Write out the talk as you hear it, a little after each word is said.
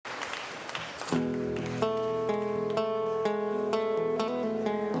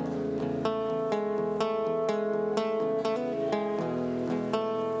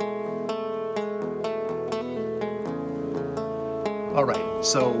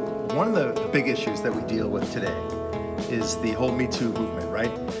So one of the big issues that we deal with today is the whole Me Too movement,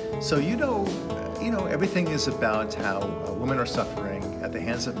 right? So everything is about how women are suffering at the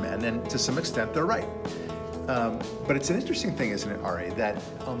hands of men, and to some extent they're right. But it's an interesting thing, isn't it, Ari, that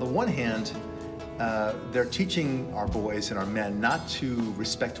on the one hand, they're teaching our boys and our men not to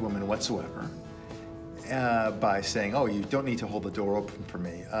respect women whatsoever by saying, oh, you don't need to hold the door open for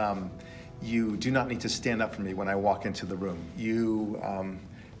me. You do not need to stand up for me when I walk into the room. You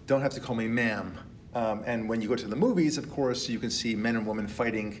don't have to call me ma'am. And when you go to the movies, of course, you can see men and women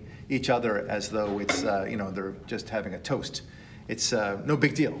fighting each other as though it's, they're just having a toast. It's no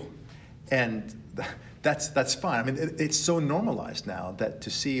big deal. And that's fine. I mean, it's so normalized now that to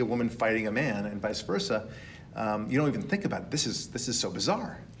see a woman fighting a man and vice versa, you don't even think about it. This is so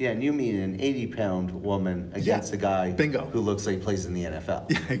bizarre. Yeah, and you mean an 80-pound woman against a guy Bingo. Who looks like he plays in the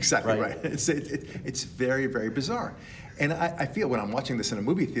NFL. Yeah, exactly right. It's very, very bizarre. And I feel when I'm watching this in a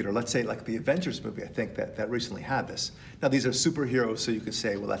movie theater, let's say like the Avengers movie, I think that recently had this. Now these are superheroes, so you could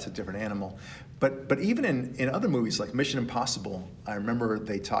say, well, that's a different animal. But even in other movies like Mission Impossible, I remember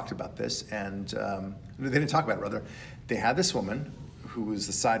they talked about this, and they didn't talk about it, rather. They had this woman who was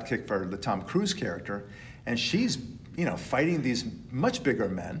the sidekick for the Tom Cruise character, and she's fighting these much bigger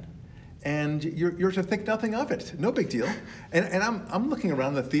men, and you're to think nothing of it. No big deal. And I'm looking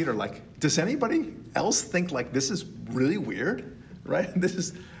around the theater like, does anybody else think like this is really weird, right? This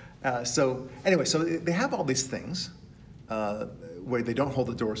is so they have all these things where they don't hold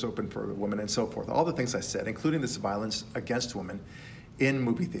the doors open for women and so forth. All the things I said, including this violence against women in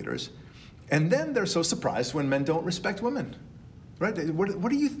movie theaters, and then they're so surprised when men don't respect women, right? What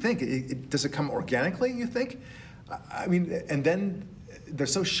do you think? Does it come organically? You think? I mean, and then they're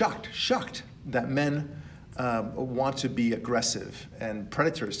so shocked that men want to be aggressive and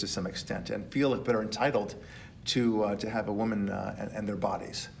predators to some extent, and feel like they're entitled to have a woman and their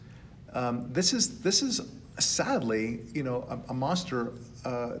bodies. This is sadly, a monster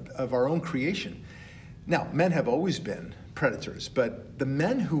of our own creation. Now, men have always been predators, but the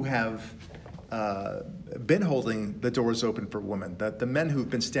men who have been holding the doors open for women, the men who've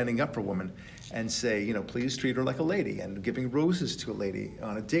been standing up for women and say, please treat her like a lady, and giving roses to a lady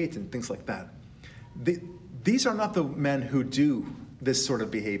on a date and things like that. These are not the men who do this sort of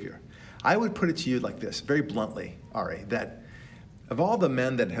behavior. I would put it to you like this, very bluntly, Ari, that of all the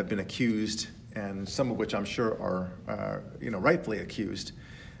men that have been accused, and some of which I'm sure are rightfully accused,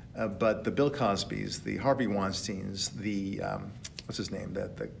 but the Bill Cosbys, the Harvey Weinsteins, the what's his name,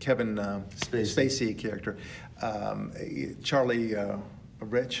 the Kevin Spacey character, Charlie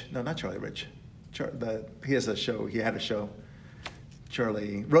Rich, no, not Charlie Rich. He had a show,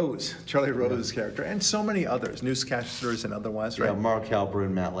 Charlie Rose character, and so many others, newscasters and otherwise, right? Yeah, Mark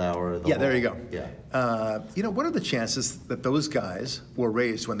Halperin, Matt Lauer. There you go. Yeah. What are the chances that those guys were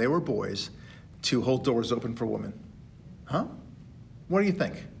raised when they were boys to hold doors open for women? Huh? What do you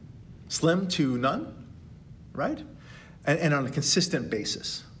think? Slim to none, right? And on a consistent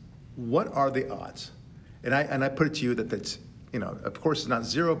basis, what are the odds? And I put it to you that that's, of course it's not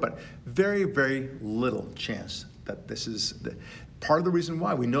zero, but very, very little chance that this is part of the reason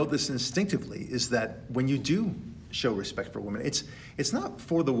why we know this instinctively is that when you do show respect for women, it's not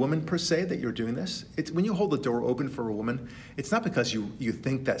for the woman per se that you're doing this. It's when you hold the door open for a woman, it's not because you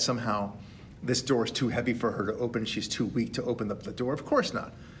think that somehow this door is too heavy for her to open, she's too weak to open up the door. Of course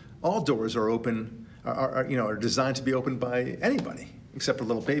not. All doors are open, are designed to be opened by anybody, except for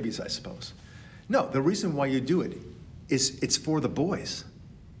little babies, I suppose. No, the reason why you do it is it's for the boys.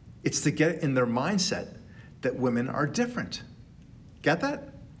 It's to get in their mindset that women are different. Get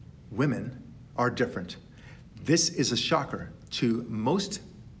that? Women are different. This is a shocker to most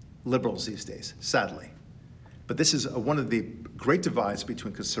liberals these days, sadly. But this is one of the great divides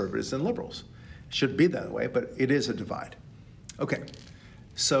between conservatives and liberals. It shouldn't be that way, but it is a divide. Okay,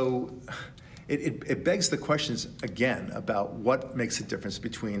 so it begs the questions again about what makes a difference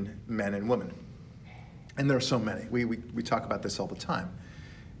between men and women. And there are so many. We talk about this all the time.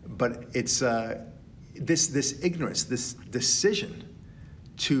 But it's this ignorance, this decision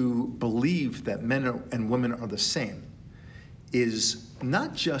to believe that men and women are the same is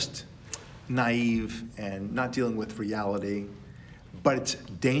not just naive and not dealing with reality, but it's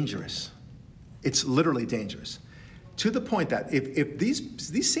dangerous. It's literally dangerous. To the point that if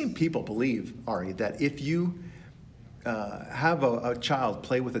these same people believe, Ari, that if you have a child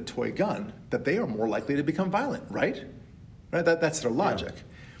play with a toy gun, that they are more likely to become violent, right? Right? That's their logic. Yeah.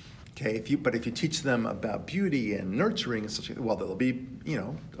 Okay, if you teach them about beauty and nurturing and such, well, they'll be,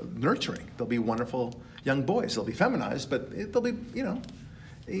 nurturing. They'll be wonderful young boys. They'll be feminized, but they'll be,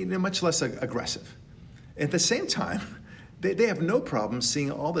 much less aggressive. At the same time, They have no problem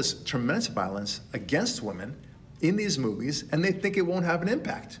seeing all this tremendous violence against women in these movies, and they think it won't have an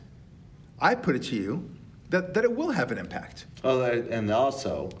impact. I put it to you that it will have an impact. Oh, and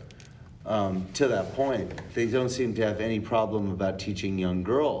also, to that point, they don't seem to have any problem about teaching young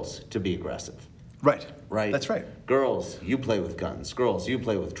girls to be aggressive. Right. Right? That's right. Girls, you play with guns. Girls, you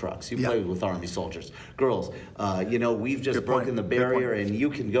play with trucks. You play with Army soldiers. Girls, we've just Good point. broken the Good point. barrier, and you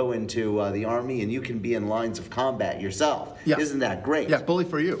can go into the Army and you can be in lines of combat yourself. Yeah. Isn't that great? Yeah, bully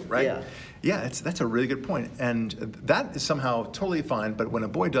for you, right? Yeah. Yeah, that's a really good point, and that is somehow totally fine. But when a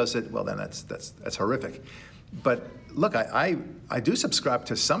boy does it, well, then that's horrific. But look, I do subscribe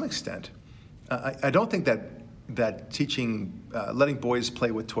to some extent. I don't think that teaching, letting boys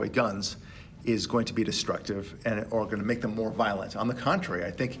play with toy guns is going to be destructive or going to make them more violent. On the contrary, I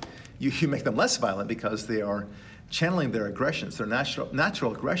think you make them less violent because they are channeling their aggressions, their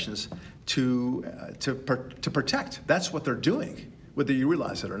natural aggressions, to protect. That's what they're doing, whether you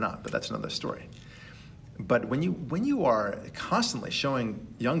realize it or not. But that's another story. But when you are constantly showing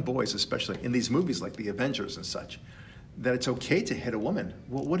young boys, especially in these movies like The Avengers and such, that it's okay to hit a woman,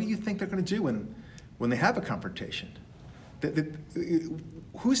 well, what do you think they're going to do when they have a confrontation?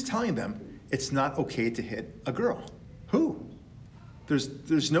 Who's telling them it's not okay to hit a girl? Who?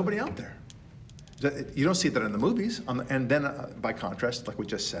 There's nobody out there. You don't see that in the movies. And then, by contrast, like we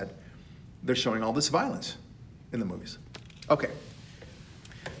just said, they're showing all this violence in the movies. Okay.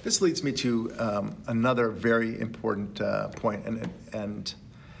 This leads me to another very important point, and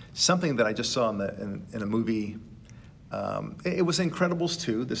something that I just saw in a movie. It was Incredibles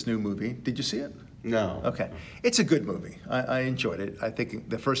 2, this new movie. Did you see it? No. Okay. It's a good movie. I enjoyed it. I think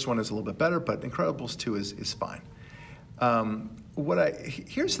the first one is a little bit better, but Incredibles 2 is fine.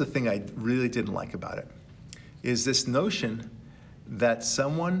 Here's the thing I really didn't like about it, is this notion that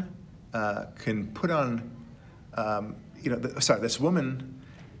someone can put on, this woman,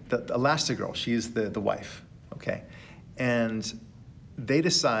 the Elastigirl, she's the wife, okay? And they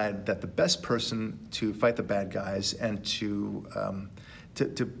decide that the best person to fight the bad guys and to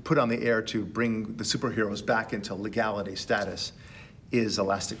put on the air to bring the superheroes back into legality status is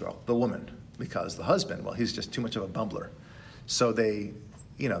Elastigirl, the woman, because the husband, well, he's just too much of a bumbler. So the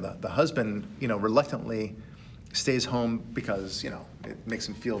husband, reluctantly stays home because, it makes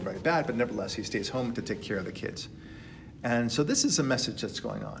him feel very bad, but nevertheless, he stays home to take care of the kids. And so this is a message that's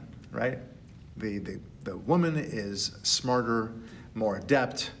going on, right? The woman is smarter, more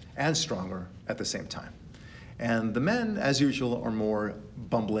adept, and stronger at the same time. And the men, as usual, are more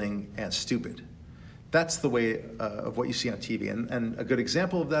bumbling and stupid. That's the way of what you see on TV. And a good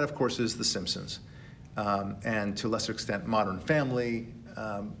example of that, of course, is The Simpsons. And to a lesser extent, Modern Family.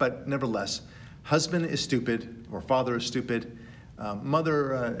 But nevertheless, husband is stupid, or father is stupid.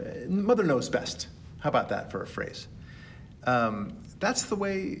 Mother knows best. How about that for a phrase? That's the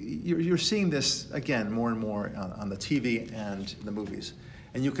way you're seeing this, again, more and more on the TV and the movies.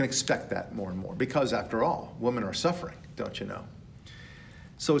 And you can expect that more and more because, after all, women are suffering, don't you know?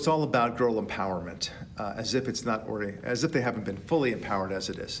 So it's all about girl empowerment, as if they haven't been fully empowered as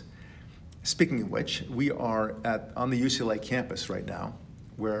it is. Speaking of which, we are on the UCLA campus right now,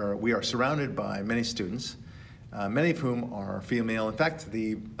 where we are surrounded by many students, many of whom are female. In fact,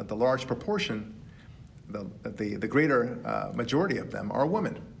 the large proportion, the greater majority of them are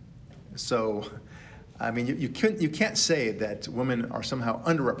women. So, I mean, you can't say that women are somehow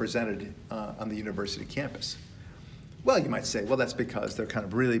underrepresented on the university campus. Well, you might say, well, that's because they're kind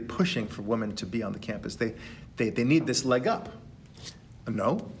of really pushing for women to be on the campus. They need this leg up.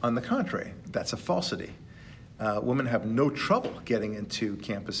 No, on the contrary, that's a falsity. Women have no trouble getting into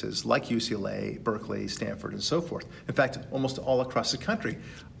campuses like UCLA, Berkeley, Stanford, and so forth. In fact, almost all across the country,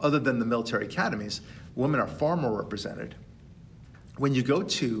 other than the military academies, women are far more represented. When you go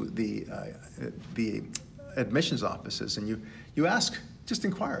to the admissions offices and you ask, just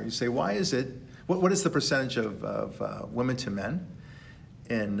inquire, you say, why is it, what is the percentage of women to men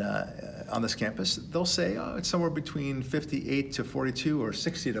on this campus? They'll say, it's somewhere between 58 to 42 or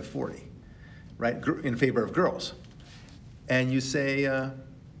 60 to 40, right, in favor of girls. And you say,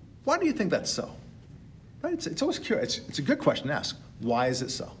 why do you think that's so? Right? It's always curious. It's a good question to ask. Why is it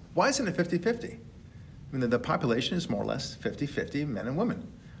so? Why isn't it 50-50? I mean, the population is more or less 50-50 men and women.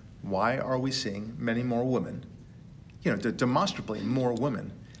 Why are we seeing many more women, demonstrably more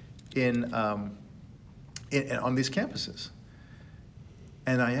women on these campuses?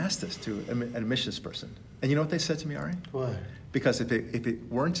 And I asked this to an admissions person. And you know what they said to me, Ari? What? Because if it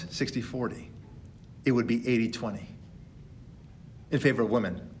weren't 60-40, it would be 80-20 in favor of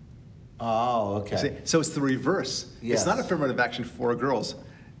women. Oh, okay. See? So it's the reverse. Yes. It's not affirmative action for girls.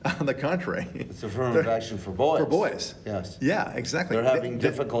 On the contrary. It's affirmative action for boys. For boys. Yes. Yeah, exactly. They're having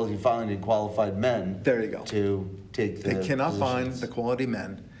difficulty finding qualified men. There you go. To take the They cannot find positions. the quality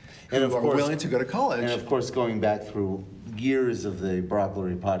men who And of are course- willing to go to college. And of course, going back through years of the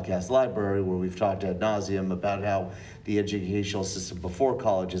Broccoli Podcast Library, where we've talked ad nauseum about how the educational system before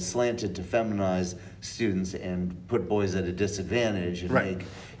college is slanted to feminize students and put boys at a disadvantage and Right.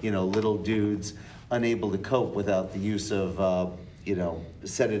 make, little dudes unable to cope without the use of,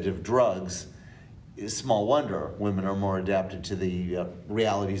 sedative drugs. It's small wonder women are more adapted to the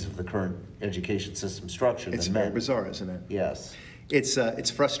realities of the current education system structure It's than very men. bizarre, isn't it? Yes. It's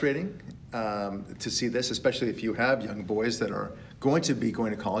frustrating to see this, especially if you have young boys that are going to be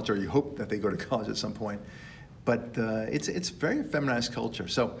going to college, or you hope that they go to college at some point. But it's very feminized culture.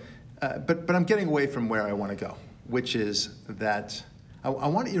 So, but I'm getting away from where I want to go, which is that I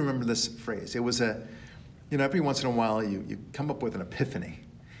want you to remember this phrase. It was every once in a while you come up with an epiphany,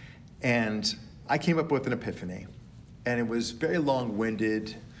 and I came up with an epiphany, and it was very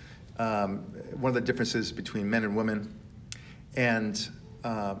long-winded. One of the differences between men and women. And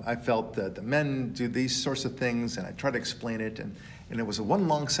I felt that the men do these sorts of things, and I tried to explain it, and it was a one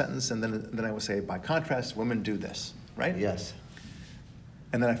long sentence, and then I would say, by contrast, women do this, right? Yes.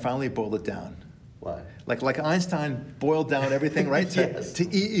 And then I finally boiled it down. Why? Like Einstein boiled down everything, right? Yes. To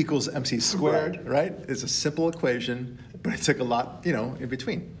E equals MC squared, right? It's a simple equation, but it took a lot, in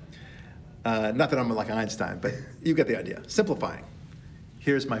between. Not that I'm like Einstein, but you get the idea. Simplifying.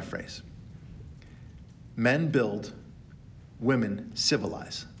 Here's my phrase. Men build, women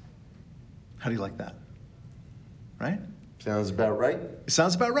civilize. How do you like that? Right? Sounds about right. It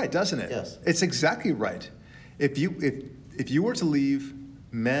sounds about right, doesn't it? Yes. It's exactly right. If you were to leave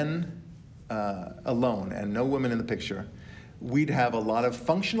men alone and no women in the picture, we'd have a lot of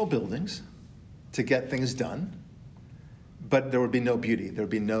functional buildings to get things done, but there would be no beauty. There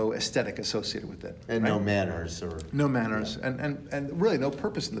would be no aesthetic associated with it. And right? no manners or No manners, and really no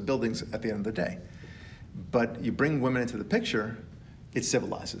purpose in the buildings at the end of the day. But you bring women into the picture, it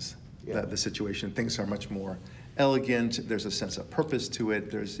civilizes the situation. Things are much more elegant. There's a sense of purpose to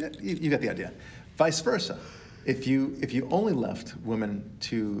it. You get the idea. Vice versa. If you only left women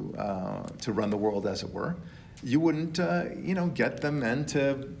to run the world, as it were, you wouldn't get the men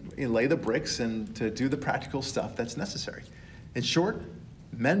to lay the bricks and to do the practical stuff that's necessary. In short,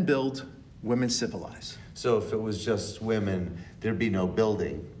 men build, women civilize. So if it was just women, there'd be no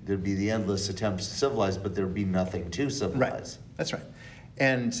building. There'd be the endless attempts to civilize, but there'd be nothing to civilize. Right. That's right.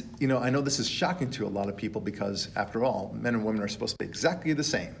 And I know this is shocking to a lot of people because, after all, men and women are supposed to be exactly the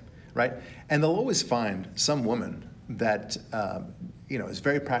same, right? And they'll always find some woman that is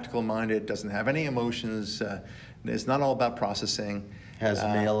very practical minded, doesn't have any emotions, is not all about processing. Has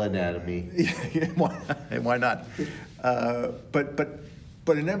male anatomy. Why not?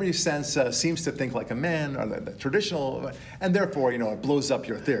 But in every sense seems to think like a man, or the traditional, and therefore it blows up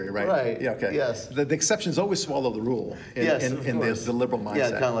your theory, right? Right. Yeah, okay. Yes. The exceptions always swallow the rule in the liberal mindset. Yeah,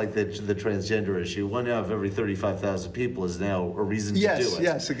 kind of like the transgender issue. 1 out of every 35,000 people is now a reason to do it.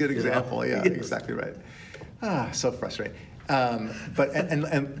 Yes, a good example. Yeah, Yes. exactly right. So frustrating. But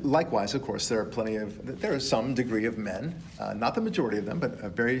and likewise, of course, there is some degree of men, not the majority of them, but a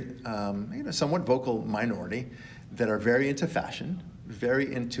very somewhat vocal minority that are very into fashion,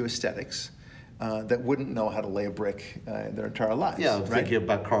 very into aesthetics, that wouldn't know how to lay a brick in their entire lives. Yeah, I'm right? thinking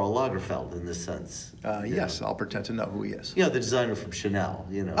about Karl Lagerfeld in this sense. Yes, I'll pretend to know who he is. Yeah, the designer from Chanel,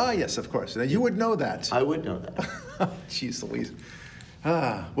 Yes, of course. Now, you would know that. I would know that. Jeez Louise.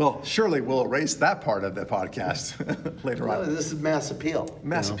 Well, surely we'll erase that part of the podcast later No, on. this is mass appeal.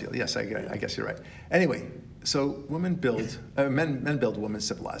 Mass appeal. Yes, I guess you're right. Anyway, so men build, women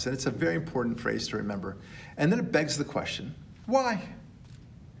civilize, and it's a very important phrase to remember. And then it begs the question: why?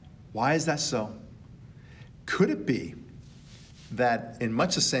 Why is that so? Could it be that, in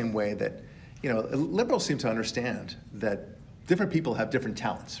much the same way that liberals seem to understand that different people have different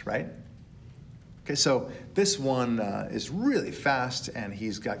talents, right? Okay, so this one is really fast, and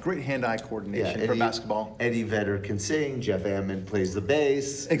he's got great hand-eye coordination for basketball. Eddie Vedder can sing. Jeff Ammon plays the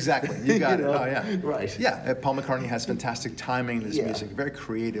bass. Exactly, you got it. Oh, yeah, right. Yeah, Paul McCartney has fantastic timing in his music, very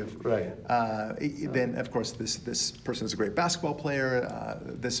creative. Right. Then, of course, this person is a great basketball player.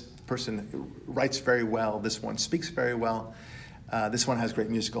 This person writes very well. This one speaks very well. This one has great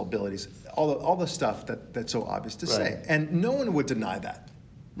musical abilities. All the stuff that's so obvious to say, and no one would deny that,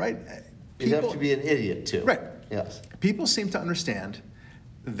 right? You have to be an idiot, too. Right. Yes. People seem to understand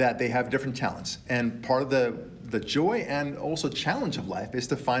that they have different talents. And part of the joy and also challenge of life is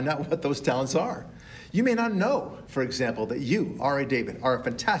to find out what those talents are. You may not know, for example, that you, R.A. David, are a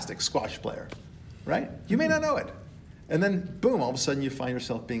fantastic squash player, right? You may not know it. And then, boom, all of a sudden you find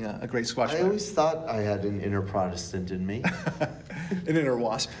yourself being a great squash I player. always thought I had an inner Protestant in me. An inner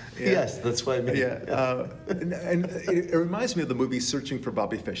wasp. Yeah. Yes, that's what I mean. Yeah, and it reminds me of the movie Searching for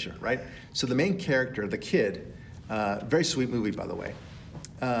Bobby Fischer, right? So the main character, the kid, very sweet movie, by the way.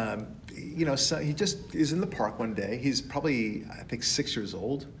 So he just is in the park one day. He's probably, I think, 6 years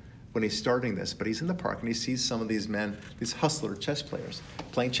old when he's starting this, but he's in the park and he sees some of these men, these hustler chess players,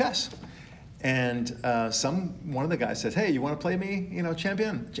 playing chess. And one of the guys says, "Hey, you want to play me, a champ,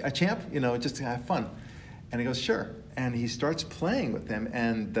 just to have fun." And he goes, "Sure." And he starts playing with them,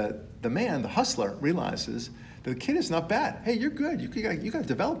 and the man, the hustler, realizes that the kid is not bad. "Hey, you're good. You got to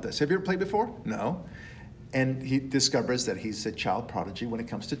develop this. Have you ever played before?" "No." And he discovers that he's a child prodigy when it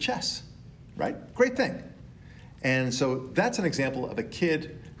comes to chess, right? Great thing. And so that's an example of a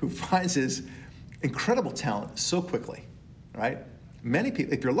kid who finds his incredible talent so quickly, right? Many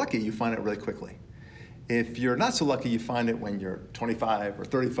people, if you're lucky, you find it really quickly. If you're not so lucky, you find it when you're 25 or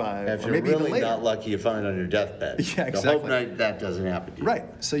 35, If or you're maybe really even later. not lucky, you find it on your deathbed. Yeah, exactly. So hope that doesn't happen to you. Right.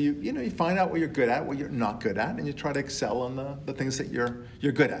 So you find out what you're good at, what you're not good at, and you try to excel on the things that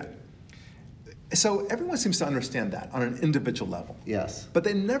you're good at. So everyone seems to understand that on an individual level. Yes. But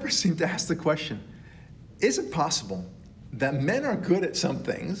they never seem to ask the question, is it possible that men are good at some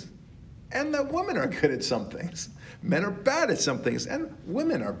things and that women are good at some things? Men are bad at some things and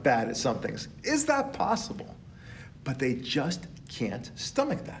women are bad at some things. Is that possible? But they just can't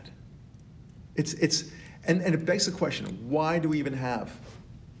stomach that. And it begs the question, why do we even have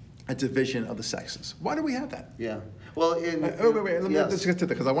a division of the sexes? Why do we have that? Yeah. Well, Wait, let's get to that,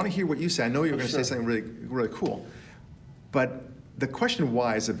 because I want to hear what you say. I know you were going to say something really, really cool. But the question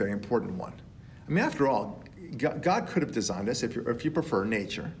why is a very important one. I mean, after all, God could have designed us, if you prefer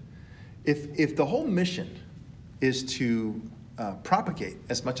nature, if the whole mission is to propagate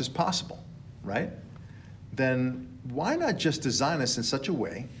as much as possible, right? Then why not just design us in such a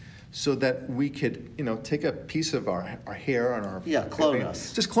way so that we could, take a piece of our hair and our clone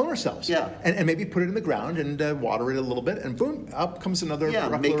us. Just clone ourselves. Yeah. And maybe put it in the ground and water it a little bit, and boom, up comes another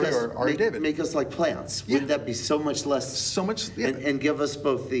Ruck Lurie or Ari David. Make us like plants. Yeah. Wouldn't that be so much less? So much, yeah. And give us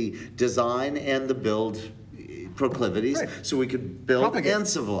both the design and the build proclivities, Right. so we could build Propagate. and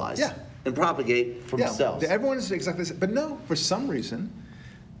civilize. Yeah. And propagate from cells. Everyone is exactly the same. But no, for some reason,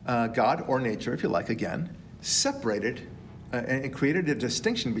 God or nature, if you like, again, separated and created a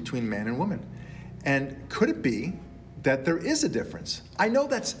distinction between man and woman. And could it be that there is a difference? I know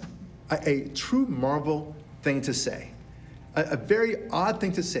that's a true Marvel thing to say, a very odd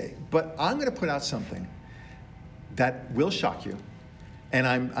thing to say, but I'm going to put out something that will shock you. And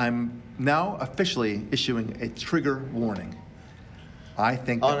I'm now officially issuing a trigger warning. I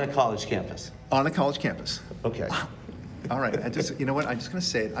think On a college campus. on a college campus. Okay. All right, you know what? I'm just going to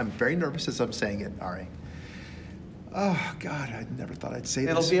say it. I'm very nervous as I'm saying it, Ari. Oh God, I never thought I'd say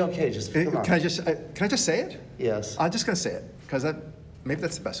this. It'll be okay. Just come on. Can I just say it? Yes. I'm just going to say it because maybe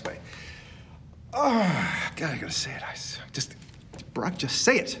that's the best way. Oh God, I got to say it. Brock, just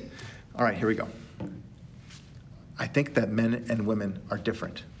say it. All right, here we go. I think that men and women are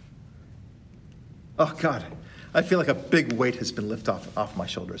different. Oh God, I feel like a big weight has been lifted off my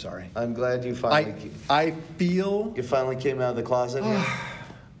shoulders, Ari. I'm glad you finally I feel. you finally came out of the closet here.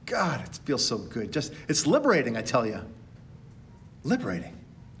 God, it feels so good. It's liberating, I tell you. Liberating.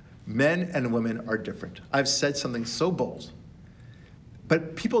 Men and women are different. I've said something so bold,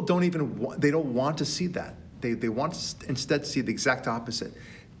 but people don't want to see that. They want to instead see the exact opposite.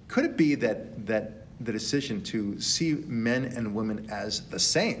 Could it be that the decision to see men and women as the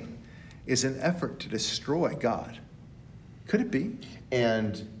same is an effort to destroy God? Could it be?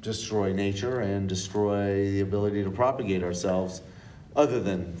 And destroy nature and destroy the ability to propagate ourselves, other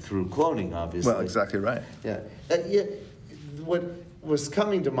than through cloning, obviously. Well, exactly right. Yeah. What was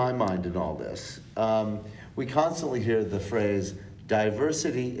coming to my mind in all this, we constantly hear the phrase,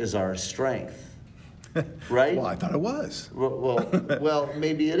 diversity is our strength. Right? Well, I thought it was. Well,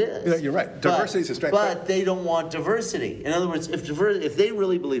 maybe it is. Yeah, you're right. Diversity is a strength. But they don't want diversity. In other words, if they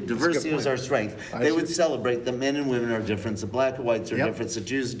really believe diversity is our strength, they would celebrate that men and women are different, that black and whites are different, that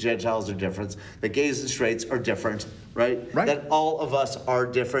Jews and Gentiles are different, that gays and straights are different, right? That all of us are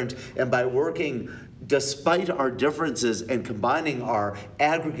different, and by working despite our differences and combining our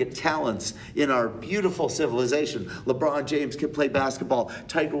aggregate talents in our beautiful civilization, LeBron James can play basketball,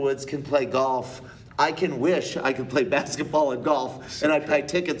 Tiger Woods can play golf, I can wish I could play basketball and golf, and I buy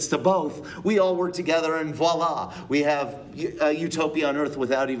tickets to both. We all work together, and voila, we have a utopia on Earth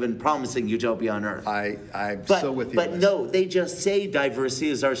without even promising utopia on Earth. I'm But, so with you. but on this. no, they just say diversity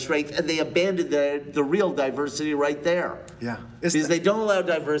is our strength, and they abandon the real diversity right there. Yeah. Because they don't allow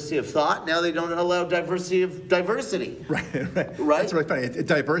diversity of thought, now they don't allow diversity of diversity. Right. Right? That's really funny.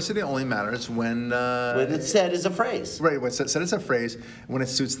 Diversity only matters when. When it's said as a phrase. Right. When it's said as a phrase, when it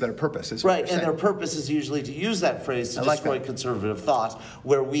suits their purpose. Is what Right, you're and saying. their purpose is usually to use that phrase to I like destroy that. conservative thought,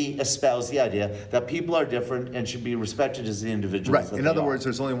 where we espouse the idea that people are different and should be respected as the individuals Right. that In they other are. words,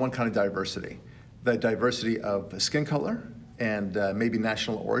 there's only one kind of diversity: the diversity of skin color and maybe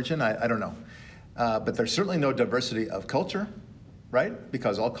national origin. I don't know, but there's certainly no diversity of culture, right?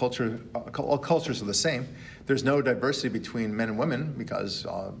 Because all cultures are the same. There's no diversity between men and women because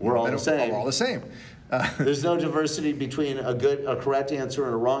We're all men the same. We're all the same. There's no diversity between a correct answer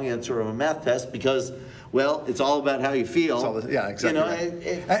and a wrong answer of a math test because, well, it's all about how you feel. It's all yeah, exactly. You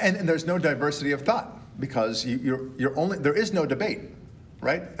know, right. And there's no diversity of thought because you're only there is no debate,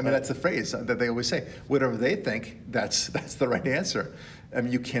 right? I mean that's the phrase that they always say. Whatever they think, that's the right answer. I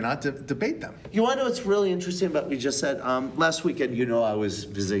mean you cannot debate them. You want to know what's really interesting about what you just said? Last weekend, I was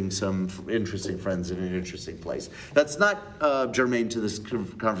visiting some interesting friends in an interesting place. That's not germane to this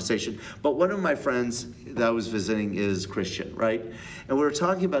conversation, but one of my friends that I was visiting is Christian, right? And we were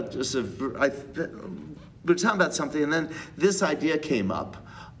talking about we were talking about something, and then this idea came up.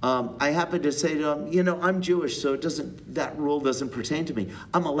 I happened to say to him, I'm Jewish, so that rule doesn't pertain to me.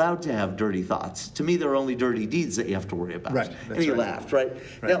 I'm allowed to have dirty thoughts. To me, there are only dirty deeds that you have to worry about. Right, And that's he right. laughed, right?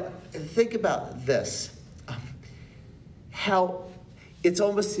 Right. Now, think about this. How it's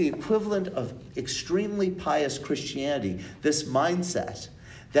almost the equivalent of extremely pious Christianity, this mindset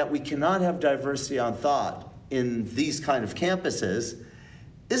that we cannot have diversity on thought in these kind of campuses.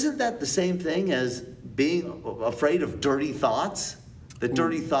 Isn't that the same thing as being afraid of dirty thoughts? That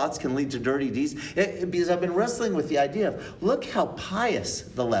dirty thoughts can lead to dirty deeds? Because I've been wrestling with the idea of, look how pious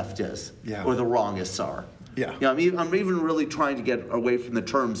the left is, Yeah. or the wrongists are. Yeah. I'm even really trying to get away from the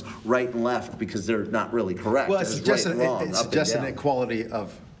terms right and left because they're not really correct. Well, There's it's just right and wrong, it's up and just an down. inequality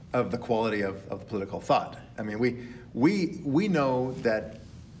of the quality of political thought. I mean, we know that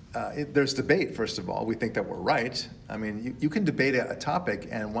there's debate. First of all, we think that we're right. I mean, you can debate a topic,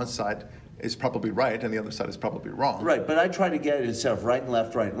 and one side is probably right, and the other side is probably wrong. Right, but I try to get it instead of right and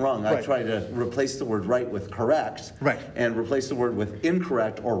left, right and wrong. I Right. try to replace the word right with correct. Right. And replace the word with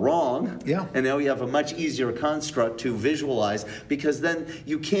incorrect or wrong. Yeah. And now we have a much easier construct to visualize because then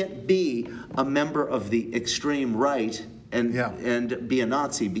you can't be a member of the extreme right and be a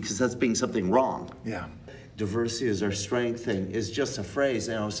Nazi because that's being something wrong. Yeah. Diversity is our strength thing is just a phrase.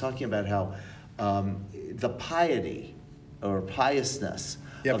 And I was talking about how the piety or piousness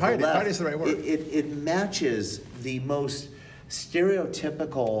Yeah, of piety- the left, piety is the right word. It matches the most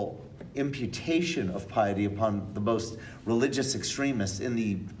stereotypical imputation of piety upon the most religious extremists in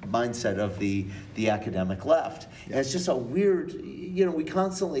the mindset of the academic left. And it's just a weird, we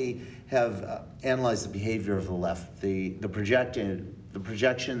constantly have analyzed the behavior of the left, the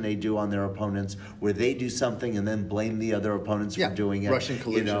projection they do on their opponents, where they do something and then blame the other opponents Yeah, for doing it. Russian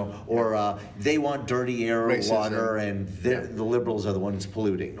collusion. Or they want dirty air or Racism. water, and Yeah. the liberals are the ones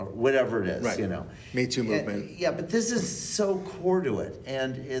polluting, or whatever it is. Right. Me Too movement. Yeah, but this is so core to it,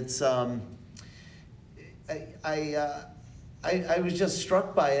 and it's I was just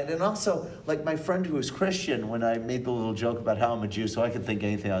struck by it, and also like my friend who was Christian, when I made the little joke about how I'm a Jew, so I can think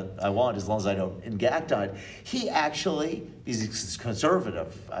anything I want as long as I don't enact on it. He actually, he's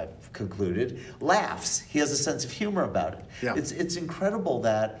conservative, I've concluded, laughs. He has a sense of humor about it. Yeah. It's incredible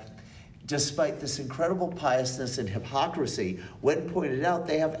that despite this incredible piousness and hypocrisy, when pointed out,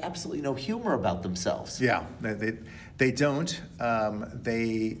 they have absolutely no humor about themselves. Yeah, they don't.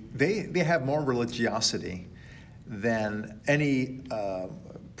 They have more religiosity than any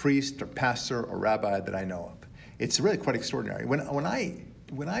priest or pastor or rabbi that I know of. It's really quite extraordinary. When I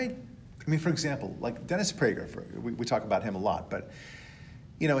mean, for example, like Dennis Prager, we talk about him a lot, but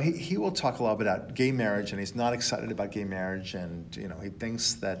he will talk a lot about gay marriage, and he's not excited about gay marriage, and he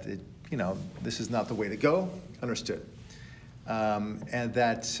thinks that this is not the way to go. Understood. And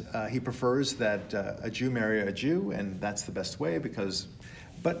that he prefers that a Jew marry a Jew, and that's the best way because,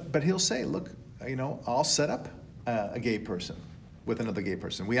 but he'll say, look, I'll set up a gay person with another gay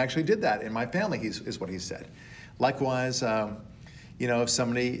person. We actually did that in my family, is what he said. Likewise, if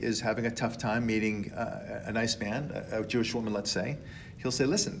somebody is having a tough time meeting a nice man, a Jewish woman, let's say, he'll say,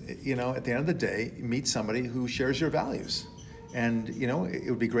 listen, at the end of the day, meet somebody who shares your values. And, it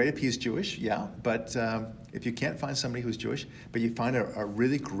would be great if he's Jewish, yeah, but if you can't find somebody who's Jewish, but you find a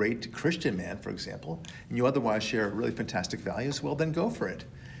really great Christian man, for example, and you otherwise share really fantastic values, well, then go for it.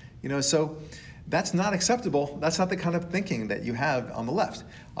 So that's not acceptable. That's not the kind of thinking that you have on the left.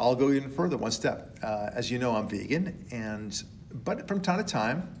 I'll go even further, one step. As you know, I'm vegan, but from time to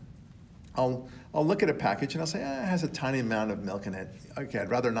time, I'll look at a package and I'll say, it has a tiny amount of milk in it. Okay, I'd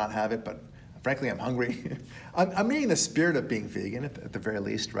rather not have it, but frankly, I'm hungry. I'm meeting the spirit of being vegan at the very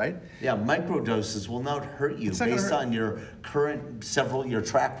least, right? Yeah, microdoses will not hurt you based on your current your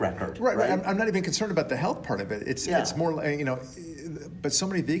track record. Right. I'm not even concerned about the health part of it. It's more like, but so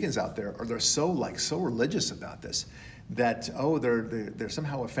many vegans out there they're so religious about this that they're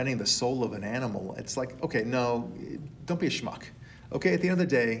somehow offending the soul of an animal. It's like, okay, no, don't be a schmuck. Okay, at the end of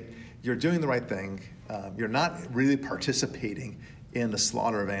the day, you're doing the right thing. You're not really participating in the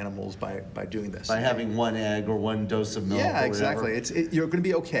slaughter of animals by doing this. By having one egg or one dose of milk. Yeah, exactly. You're going to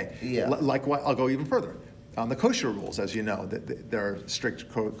be okay. Yeah. Likewise, I'll go even further. On the kosher rules, as you know, there are strict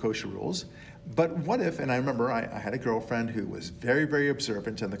kosher rules. But what if, and I remember I had a girlfriend who was very, very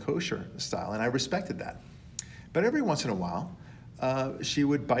observant in the kosher style, and I respected that. But every once in a while, she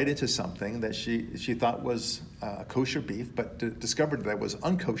would bite into something that she thought was kosher beef, but discovered that it was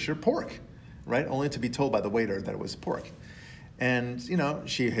unkosher pork, right? Only to be told by the waiter that it was pork. And,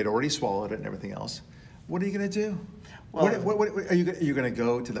 she had already swallowed it and everything else. What are you going to do? Well, what are you going to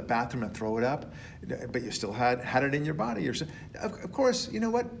go to the bathroom and throw it up? But you still had it in your body. Of course, you know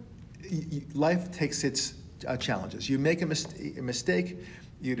what? Life takes its challenges. You make a mistake.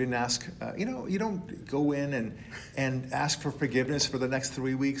 You didn't ask, you don't go in and ask for forgiveness for the next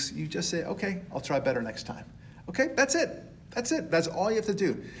 3 weeks. You just say, okay, I'll try better next time. Okay, that's it. That's all you have to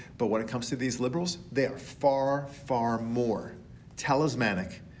do. But when it comes to these liberals, they are far, far more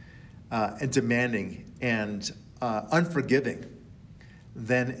talismanic and demanding and unforgiving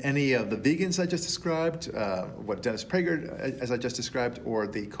than any of the vegans I just described, what Dennis Prager, as I just described, or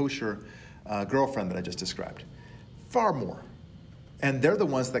the kosher girlfriend that I just described. Far more. And they're the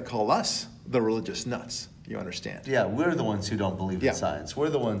ones that call us the religious nuts, you understand? Yeah, we're the ones who don't believe in science.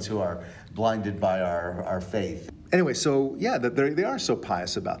 We're the ones who are blinded by our faith. Anyway, so they are so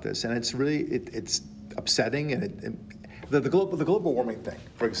pious about this, and it's really, it's upsetting, and the global warming thing,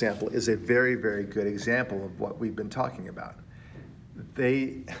 for example, is a very, very good example of what we've been talking about.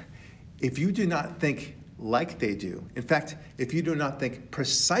 If you do not think like they do, in fact, if you do not think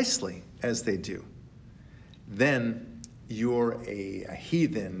precisely as they do, then you're a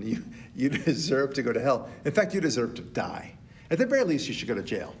heathen. You deserve to go to hell. In fact, you deserve to die. At the very least, you should go to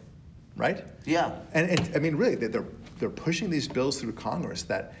jail, right? Yeah. And I mean, really, they're pushing these bills through Congress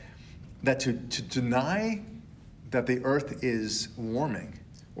that to deny that the Earth is warming,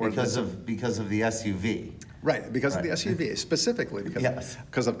 or because of the SUV. Right, because of the SUV, specifically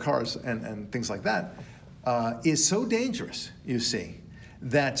because of cars and things like that, is so dangerous, you see,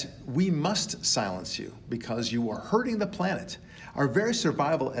 that we must silence you because you are hurting the planet. Our very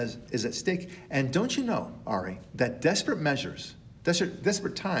survival is at stake. And don't you know, Ari, that desperate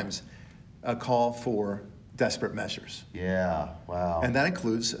times call for desperate measures. Yeah, wow. And that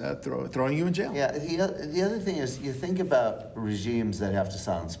includes throwing you in jail. Yeah, the other thing is you think about regimes that have to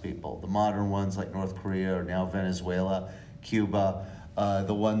silence people, the modern ones like North Korea or now Venezuela, Cuba,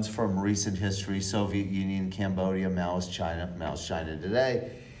 the ones from recent history, Soviet Union, Cambodia, Maoist China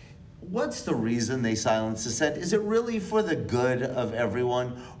today. What's the reason they silence dissent? Is it really for the good of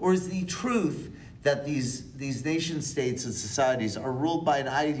everyone? Or is the truth that these nation states and societies are ruled by an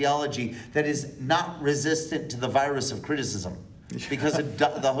ideology that is not resistant to the virus of criticism because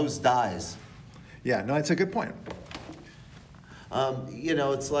the host dies? Yeah, no, it's a good point.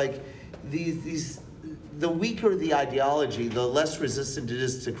 It's like the weaker the ideology, the less resistant it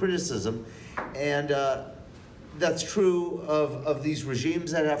is to criticism. And that's true of these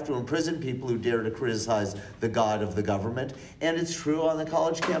regimes that have to imprison people who dare to criticize the God of the government. And it's true on the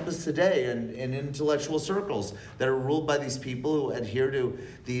college campus today and in intellectual circles that are ruled by these people who adhere to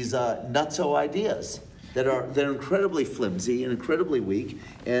these nutso ideas that are incredibly flimsy and incredibly weak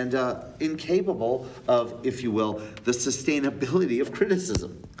and incapable of, if you will, the sustainability of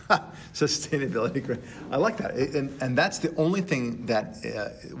criticism. Sustainability, I like that. And that's the only thing that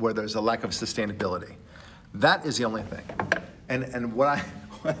where there's a lack of sustainability. That is the only thing. And what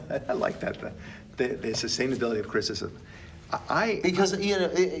I like that, the sustainability of criticism. Because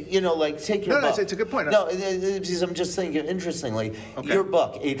like take your No, book. it's a good point. No, because I'm just thinking, interestingly, Okay. your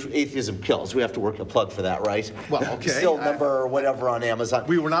book, Atheism Kills. We have to work a plug for that, right? Well, okay. Still number whatever on Amazon.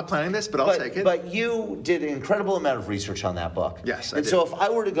 We were not planning this, but I'll take it. But you did an incredible amount of research on that book. Yes, I And did. so if I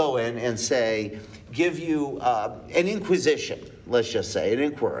were to go in and say, give you an inquisition, let's just say, an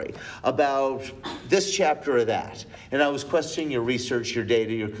inquiry about this chapter or that, and I was questioning your research, your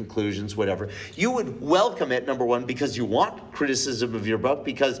data, your conclusions, whatever, you would welcome it, number one, because you want criticism of your book,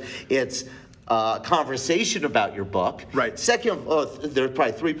 because it's conversation about your book. Right. Second, there are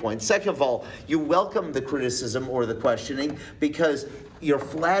probably 3 points. Second of all, you welcome the criticism or the questioning because you're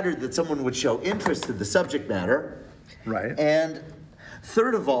flattered that someone would show interest in the subject matter. Right. And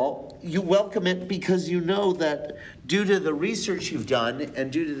third of all, you welcome it because you know that due to the research you've done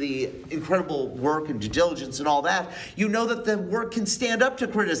and due to the incredible work and due diligence and all that, you know that the work can stand up to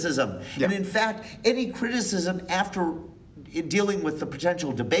criticism. Yeah. And in fact, any criticism after dealing with the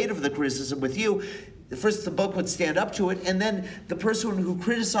potential debate of the criticism with you, first the book would stand up to it, and then the person who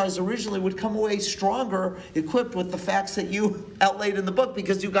criticized originally would come away stronger, equipped with the facts that you outlaid in the book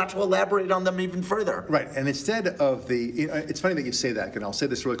because you got to elaborate on them even further. Right, and instead of it's funny that you say that, and I'll say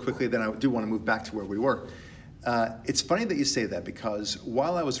this really quickly, then I do want to move back to where we were. It's funny that you say that because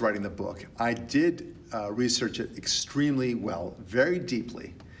while I was writing the book, I did research it extremely well, very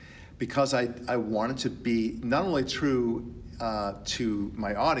deeply, because I wanted to be not only true to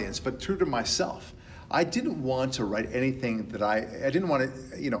my audience, but true to myself. I didn't want to write anything that I didn't want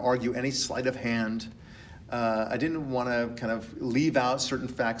to argue any sleight of hand. I didn't want to kind of leave out certain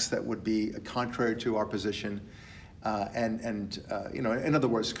facts that would be contrary to our position, in other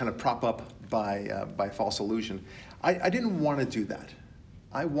words, kind of prop up by false illusion. I didn't want to do that.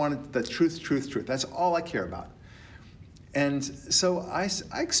 I wanted the truth, truth, truth. That's all I care about. And so I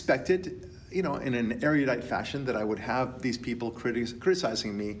expected, in an erudite fashion, that I would have these people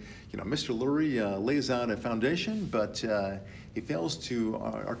criticizing me. Mr. Lurie lays out a foundation, but he fails to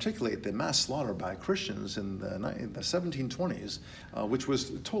articulate the mass slaughter by Christians in the 1720s, which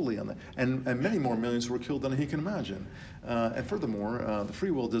was totally and many more millions were killed than he can imagine. And furthermore, the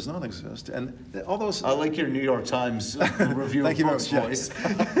free will does not exist. And all those. I like your New York Times review of books voice.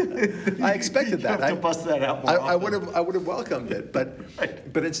 I expected that. You have to bust that out more I often. would have welcomed it,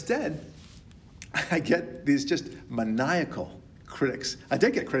 but instead, I get these just maniacal critics. I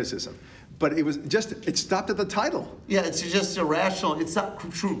did get criticism, but it stopped at the title. Yeah, it's just irrational. It's not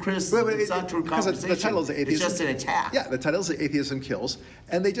true criticism. It's not true conversation. The title is Atheism. It's just an attack. Yeah, the title is Atheism Kills,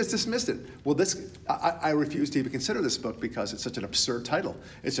 and they just dismissed it. Well, I refuse to even consider this book because it's such an absurd title.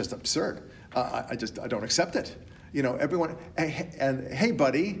 It's just absurd. I don't accept it. Everyone, and hey,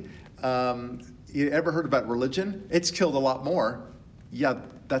 buddy, you ever heard about religion? It's killed a lot more. Yeah,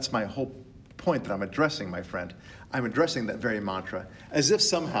 that's my whole point that I'm addressing, my friend. I'm addressing that very mantra, as if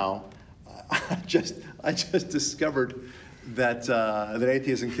somehow I just discovered that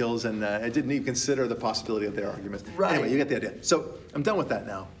atheism kills, and I didn't even consider the possibility of their arguments. Right. Anyway, you get the idea. So I'm done with that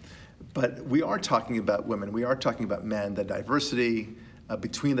now. But we are talking about women. We are talking about men, the diversity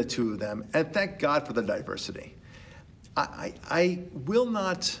between the two of them, and thank God for the diversity. I will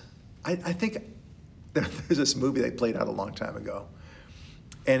not. I think there's this movie they played out a long time ago,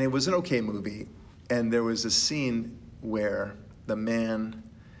 and it was an okay movie, and there was a scene where the man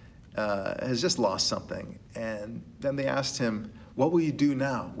has just lost something, and then they asked him, "What will you do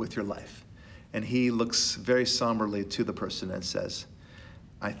now with your life?" And he looks very somberly to the person and says,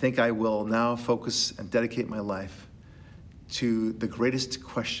 "I think I will now focus and dedicate my life to the greatest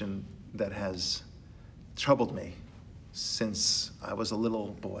question that has troubled me since I was a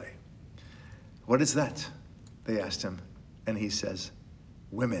little boy." "What is that?" they asked him, and he says,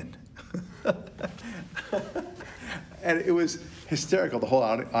 "Women." And it was hysterical. The whole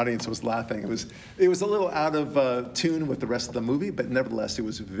audience was laughing. It was a little out of tune with the rest of the movie, but nevertheless, it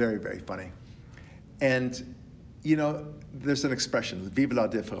was very, very funny. And, there's an expression, "Vive la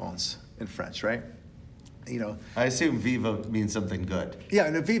différence" in French, right? I assume viva means something good. Yeah,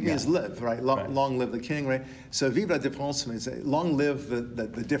 and vive means Yeah. live, right? Long live the king, right? So vive la différence means long live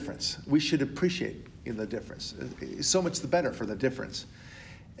the difference. We should appreciate the difference. So much the better for the difference.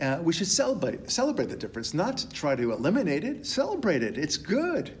 We should celebrate the difference, not try to eliminate it. Celebrate it. It's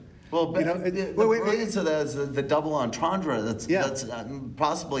good. Well, but the brilliance of that is the double entendre that's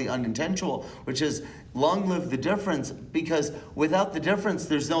possibly unintentional, which is long live the difference, because without the difference,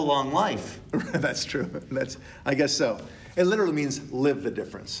 there's no long life. That's true. I guess so. It literally means live the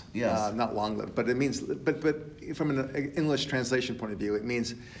difference. Yes. Not long live, but it means, but from an English translation point of view, it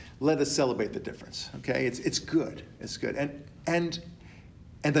means let us celebrate the difference. Okay, it's good. It's good, and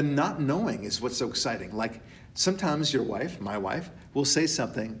the not knowing is what's so exciting. Like Sometimes your wife, my wife, will say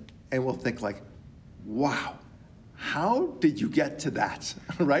something and we'll think like, wow, how did you get to that,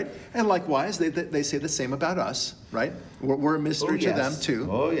 right? And likewise, they say the same about us, right? We're a mystery to them too.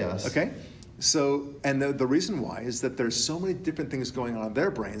 Oh, yes. Okay? So, and the reason why is that there's so many different things going on in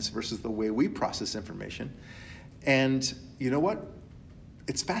their brains versus the way we process information. And you know what?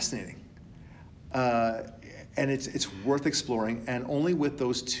 It's fascinating. And it's worth exploring, and only with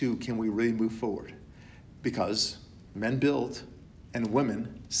those two can we really move forward. Because men build and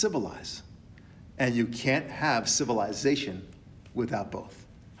women civilize. And you can't have civilization without both.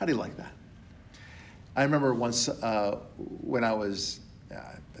 How do you like that? I remember once when I was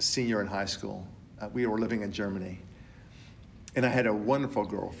a senior in high school, we were living in Germany, and I had a wonderful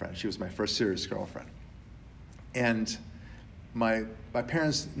girlfriend. She was my first serious girlfriend. And my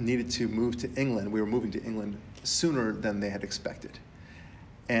parents needed to move to England. We were moving to England sooner than they had expected.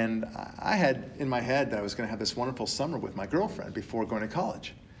 And I had in my head that I was going to have this wonderful summer with my girlfriend before going to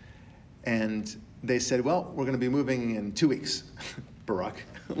college. And they said, well, we're going to be moving in 2 weeks. Barak.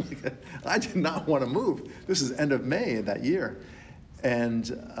 I did not want to move. This is end of May that year.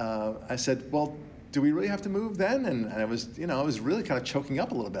 And I said, well, do we really have to move then? And I was, I was really kind of choking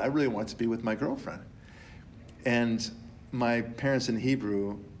up a little bit. I really wanted to be with my girlfriend. And my parents in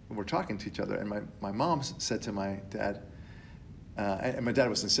Hebrew were talking to each other, and my mom said to my dad, and my dad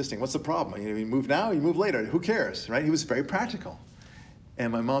was insisting, what's the problem? You move now, you move later, who cares, right? He was very practical.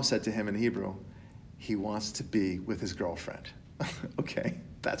 And my mom said to him in Hebrew, he wants to be with his girlfriend. Okay,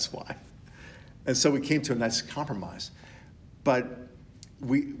 that's why. And so we came to a nice compromise. But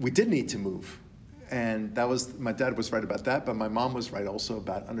we did need to move. And my dad was right about that, but my mom was right also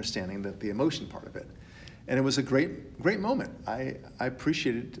about understanding the emotion part of it. And it was a great moment. I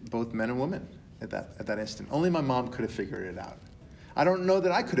appreciated both men and women at that instant. Only my mom could have figured it out. I don't know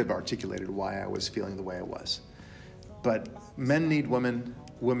that I could have articulated why I was feeling the way I was. But men need women,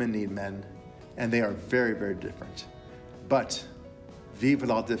 women need men, and they are very, very different. But vive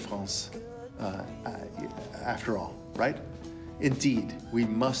la différence, after all, right? Indeed, we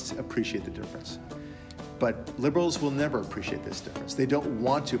must appreciate the difference. But liberals will never appreciate this difference. They don't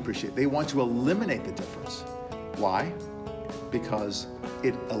want to appreciate it. They want to eliminate the difference. Why? Because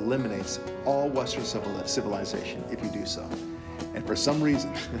it eliminates all Western civilization if you do so. And for some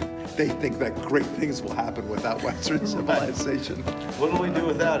reason, they think that great things will happen without Western civilization. What do we do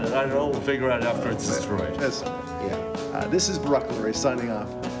without it? I don't know. We'll figure out after it's destroyed. This is Barak Lurie signing off.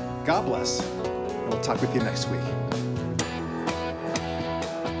 God bless, and we'll talk with you next week.